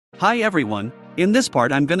Hi everyone, in this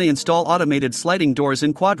part I'm gonna install automated sliding doors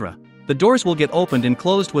in Quadra. The doors will get opened and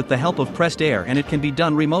closed with the help of pressed air, and it can be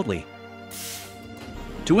done remotely.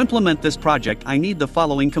 To implement this project I need the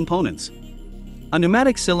following components. A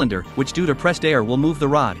pneumatic cylinder, which due to pressed air will move the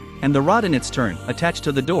rod, and the rod in its turn, attached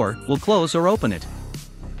to the door, will close or open it.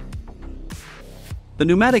 The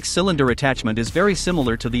pneumatic cylinder attachment is very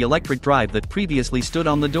similar to the electric drive that previously stood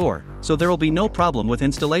on the door, so there will be no problem with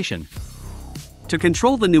installation. To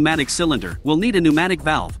control the pneumatic cylinder, we'll need a pneumatic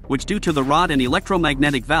valve, which due to the rod and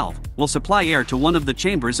electromagnetic valve, will supply air to one of the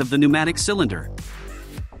chambers of the pneumatic cylinder.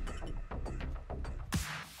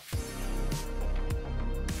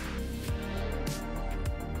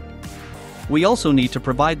 We also need to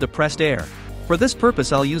provide the pressed air. For this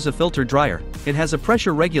purpose I'll use a filter dryer. It has a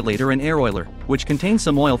pressure regulator and air oiler, which contains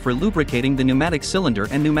some oil for lubricating the pneumatic cylinder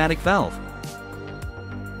and pneumatic valve.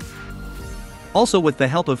 Also, with the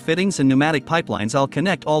help of fittings and pneumatic pipelines, I'll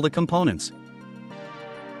connect all the components.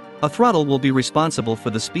 A throttle will be responsible for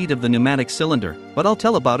the speed of the pneumatic cylinder, but I'll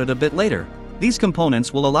tell about it a bit later. These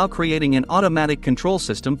components will allow creating an automatic control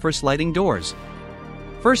system for sliding doors.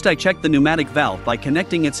 First I check the pneumatic valve by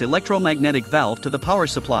connecting its electromagnetic valve to the power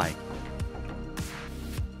supply.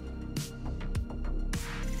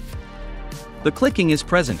 The clicking is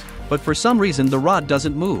present, but for some reason the rod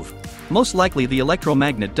doesn't move. Most likely the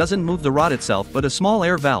electromagnet doesn't move the rod itself but a small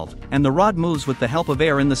air valve, and the rod moves with the help of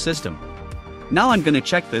air in the system. Now I'm gonna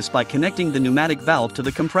check this by connecting the pneumatic valve to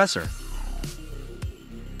the compressor.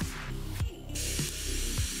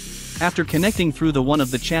 After connecting through one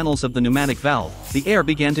of the channels of the pneumatic valve, the air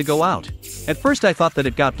began to go out. At first I thought that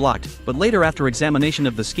it got blocked, but later after examination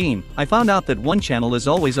of the scheme, I found out that one channel is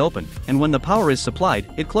always open, and when the power is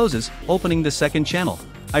supplied, it closes, opening the second channel.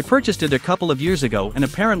 I purchased it a couple of years ago and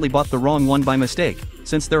apparently bought the wrong one by mistake,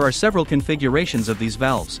 since there are several configurations of these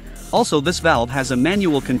valves. Also, this valve has a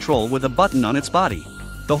manual control with a button on its body.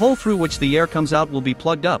 The hole through which the air comes out will be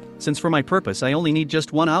plugged up, since for my purpose I only need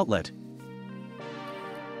just one outlet.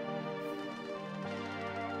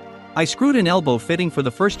 I screwed an elbow fitting for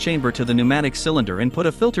the first chamber to the pneumatic cylinder and put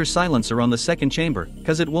a filter silencer on the second chamber,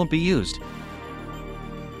 cause it won't be used.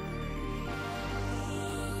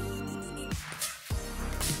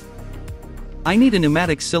 I need a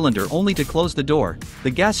pneumatic cylinder only to close the door.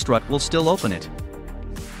 The gas strut will still open it.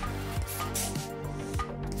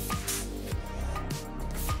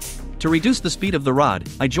 To reduce the speed of the rod,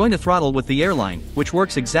 I join a throttle with the air line, which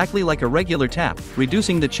works exactly like a regular tap,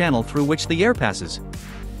 reducing the channel through which the air passes.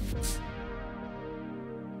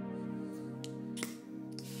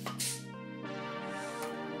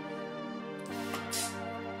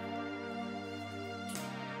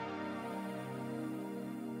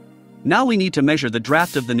 Now we need to measure the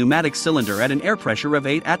draft of the pneumatic cylinder at an air pressure of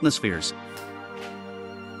 8 atmospheres.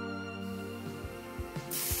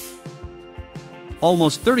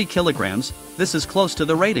 Almost 30 kilograms, this is close to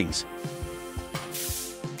the ratings.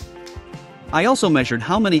 I also measured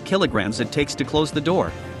how many kilograms it takes to close the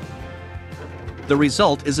door. The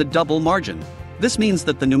result is a double margin. This means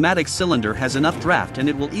that the pneumatic cylinder has enough draft and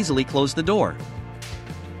it will easily close the door.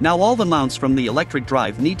 Now all the mounts from the electric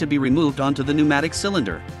drive need to be removed onto the pneumatic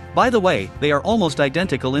cylinder. By the way, they are almost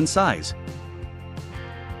identical in size.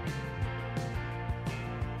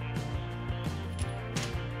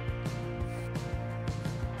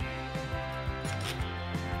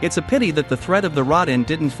 It's a pity that the thread of the rod end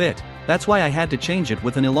didn't fit, that's why I had to change it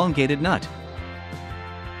with an elongated nut.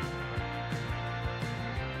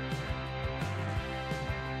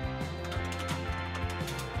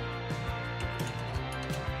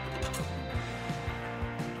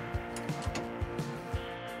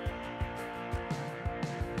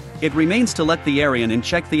 It remains to let the air in and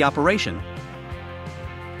check the operation.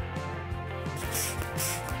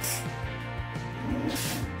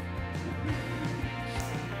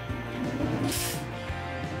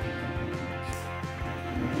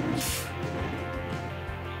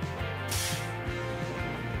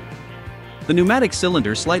 The pneumatic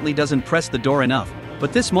cylinder slightly doesn't press the door enough,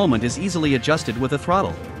 but this moment is easily adjusted with a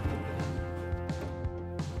throttle.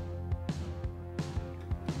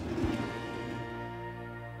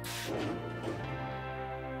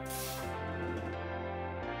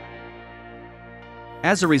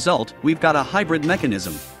 As a result, we've got a hybrid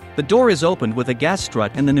mechanism. The door is opened with a gas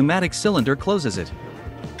strut and the pneumatic cylinder closes it.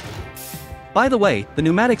 By the way, the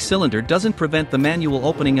pneumatic cylinder doesn't prevent the manual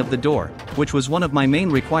opening of the door, which was one of my main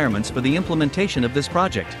requirements for the implementation of this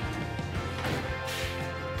project.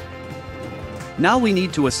 Now we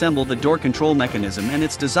need to assemble the door control mechanism, and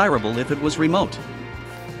it's desirable if it was remote.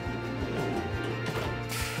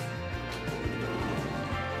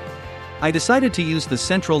 I decided to use the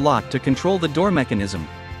central lock to control the door mechanism.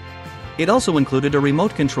 It also included a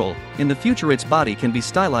remote control. In the future its body can be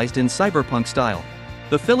stylized in cyberpunk style.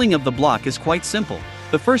 The filling of the block is quite simple.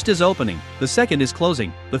 The first is opening, the second is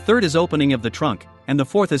closing, the third is opening of the trunk, and the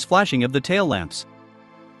fourth is flashing of the tail lamps.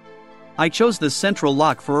 I chose this central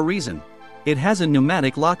lock for a reason. It has a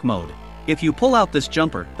pneumatic lock mode. If you pull out this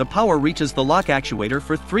jumper, the power reaches the lock actuator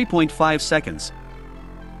for 3.5 seconds.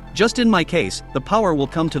 Just in my case, the power will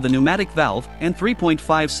come to the pneumatic valve, and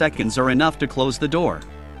 3.5 seconds are enough to close the door.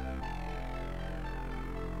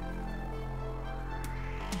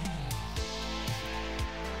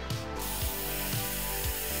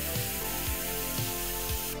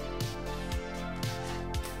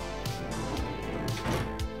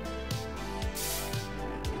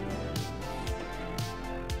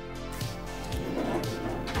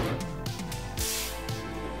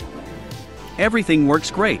 Everything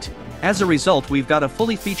works great. As a result, we've got a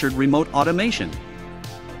fully featured remote automation.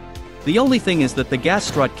 The only thing is that the gas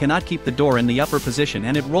strut cannot keep the door in the upper position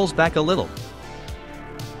and it rolls back a little.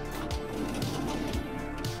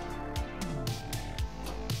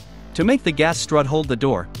 To make the gas strut hold the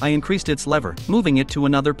door, I increased its lever, moving it to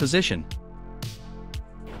another position.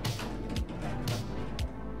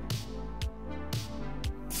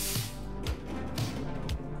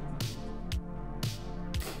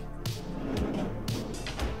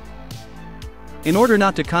 In order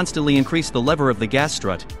not to constantly increase the lever of the gas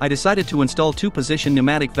strut, I decided to install two-position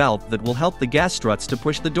pneumatic valve that will help the gas struts to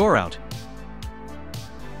push the door out.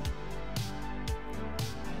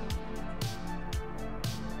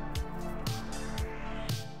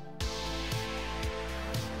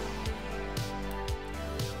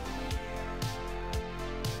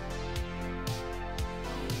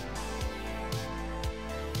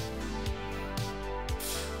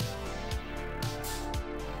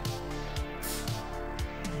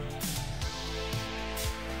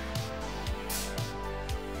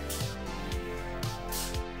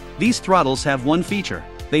 These throttles have one feature.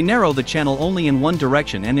 They narrow the channel only in one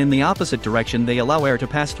direction, and in the opposite direction they allow air to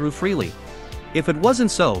pass through freely. If it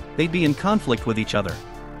wasn't so, they'd be in conflict with each other.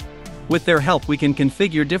 With their help we can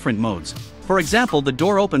configure different modes. For example, the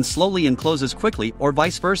door opens slowly and closes quickly, or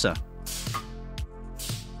vice versa.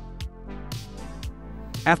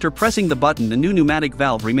 After pressing the button, the new pneumatic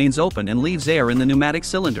valve remains open and leaves air in the pneumatic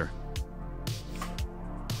cylinder.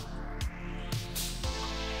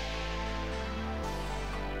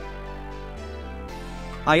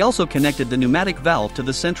 I also connected the pneumatic valve to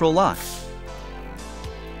the central lock.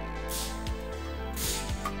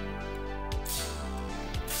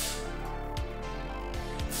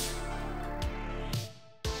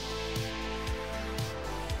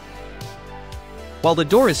 While the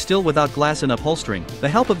door is still without glass and upholstering, the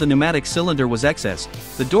help of the pneumatic cylinder was excess.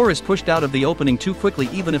 The door is pushed out of the opening too quickly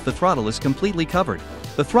even if the throttle is completely covered.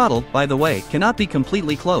 The throttle, by the way, cannot be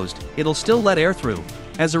completely closed, it'll still let air through.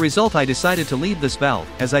 As a result, I decided to leave this valve,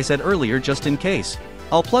 as I said earlier, just in case.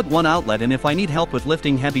 I'll plug one outlet, and if I need help with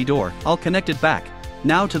lifting heavy door, I'll connect it back.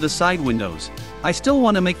 Now to the side windows. I still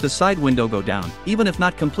want to make the side window go down, even if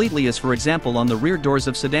not completely, as for example on the rear doors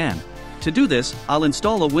of sedan. To do this, I'll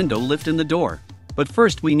install a window lift in the door. But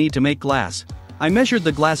first we need to make glass. I measured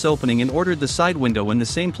the glass opening and ordered the side window in the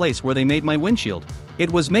same place where they made my windshield.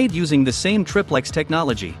 It was made using the same triplex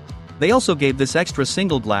technology. They also gave this extra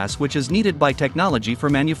single glass, which is needed by technology for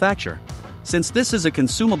manufacture. Since this is a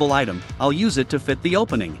consumable item, I'll use it to fit the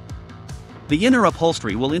opening. The inner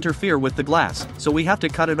upholstery will interfere with the glass, so we have to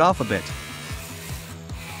cut it off a bit.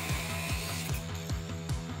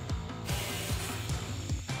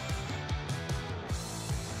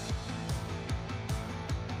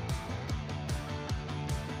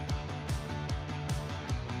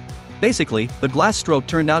 Basically, the glass stroke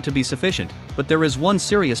turned out to be sufficient, but there is one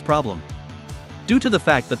serious problem. Due to the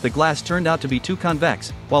fact that the glass turned out to be too convex,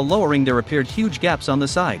 while lowering there appeared huge gaps on the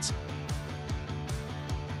sides.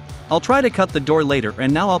 I'll try to cut the door later,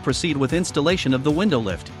 and now I'll proceed with installation of the window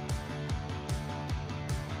lift.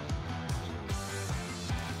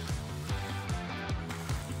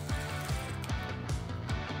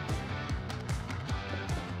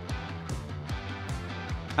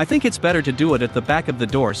 I think it's better to do it at the back of the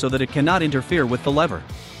door so that it cannot interfere with the lever.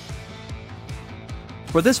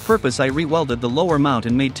 For this purpose I re-welded the lower mount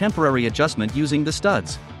and made temporary adjustment using the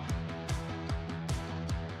studs.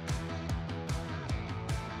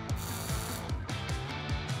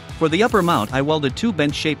 For the upper mount I welded two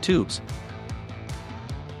bench-shaped tubes.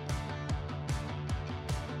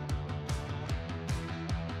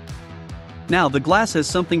 Now the glass has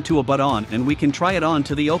something to abut on, and we can try it on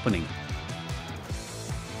to the opening.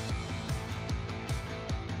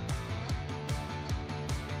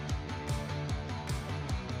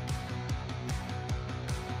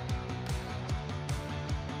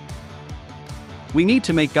 We need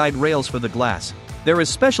to make guide rails for the glass. There is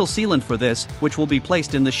special sealant for this, which will be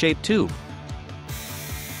placed in the shape tube.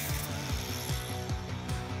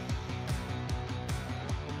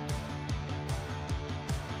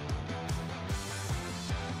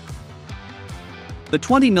 The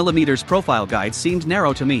 20mm profile guide seemed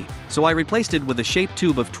narrow to me, so I replaced it with a shape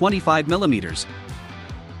tube of 25mm.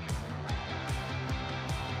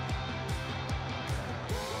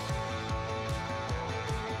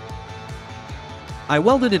 I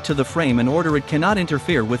welded it to the frame in order it cannot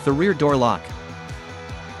interfere with the rear door lock.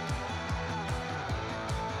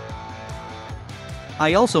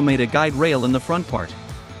 I also made a guide rail in the front part.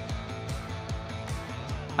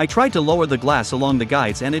 I tried to lower the glass along the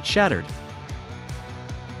guides and it shattered.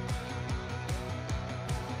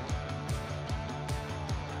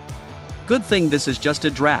 Good thing this is just a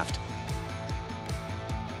draft.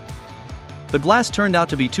 The glass turned out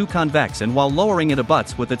to be too convex, and while lowering it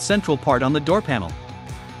abuts with its central part on the door panel.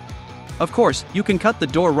 Of course, you can cut the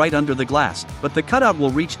door right under the glass, but the cutout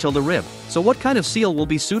will reach till the rib, so what kind of seal will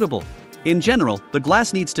be suitable? In general, the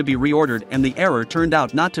glass needs to be reordered, and the error turned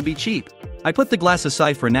out not to be cheap. I put the glass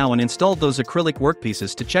aside for now and installed those acrylic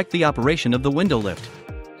workpieces to check the operation of the window lift.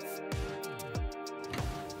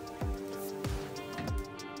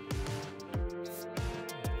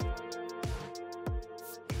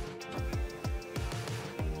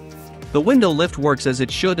 The window lift works as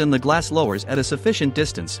it should and the glass lowers at a sufficient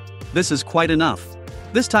distance. This is quite enough.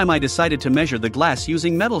 This time I decided to measure the glass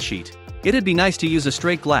using metal sheet. It'd be nice to use a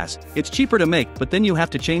straight glass, it's cheaper to make, but then you have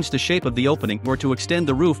to change the shape of the opening or to extend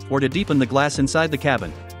the roof or to deepen the glass inside the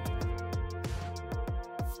cabin.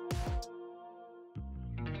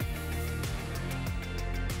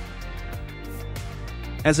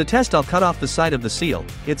 As a test, I'll cut off the side of the seal.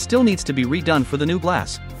 It still needs to be redone for the new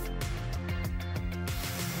glass.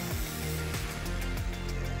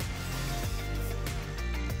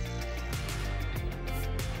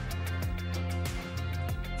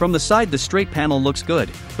 From the side the straight panel looks good,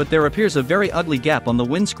 but there appears a very ugly gap on the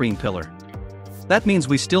windscreen pillar. That means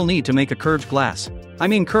we still need to make a curved glass. I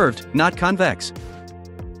mean curved, not convex.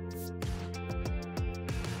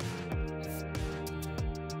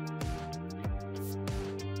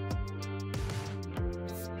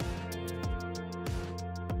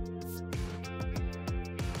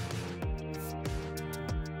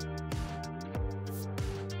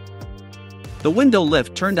 The window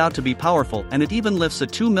lift turned out to be powerful, and it even lifts a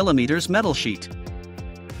 2mm metal sheet.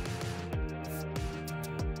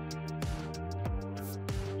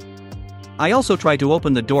 I also tried to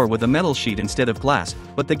open the door with a metal sheet instead of glass,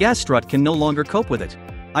 but the gas strut can no longer cope with it.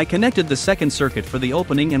 I connected the second circuit for the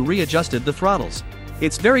opening and readjusted the throttles.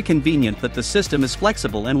 It's very convenient that the system is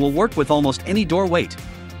flexible and will work with almost any door weight.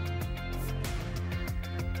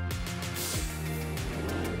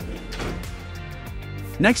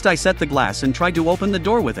 Next I set the glass and tried to open the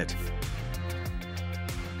door with it.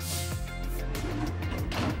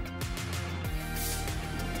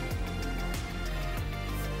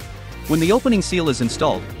 When the opening seal is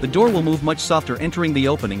installed, the door will move much softer entering the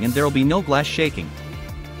opening and there will be no glass shaking.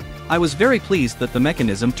 I was very pleased that the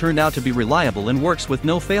mechanism turned out to be reliable and works with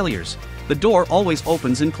no failures. The door always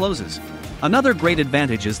opens and closes. Another great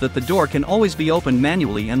advantage is that the door can always be opened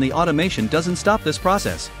manually and the automation doesn't stop this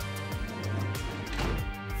process.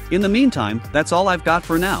 In the meantime, that's all I've got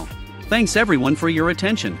for now. Thanks everyone for your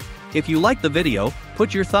attention. If you liked the video,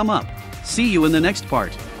 put your thumb up. See you in the next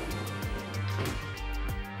part.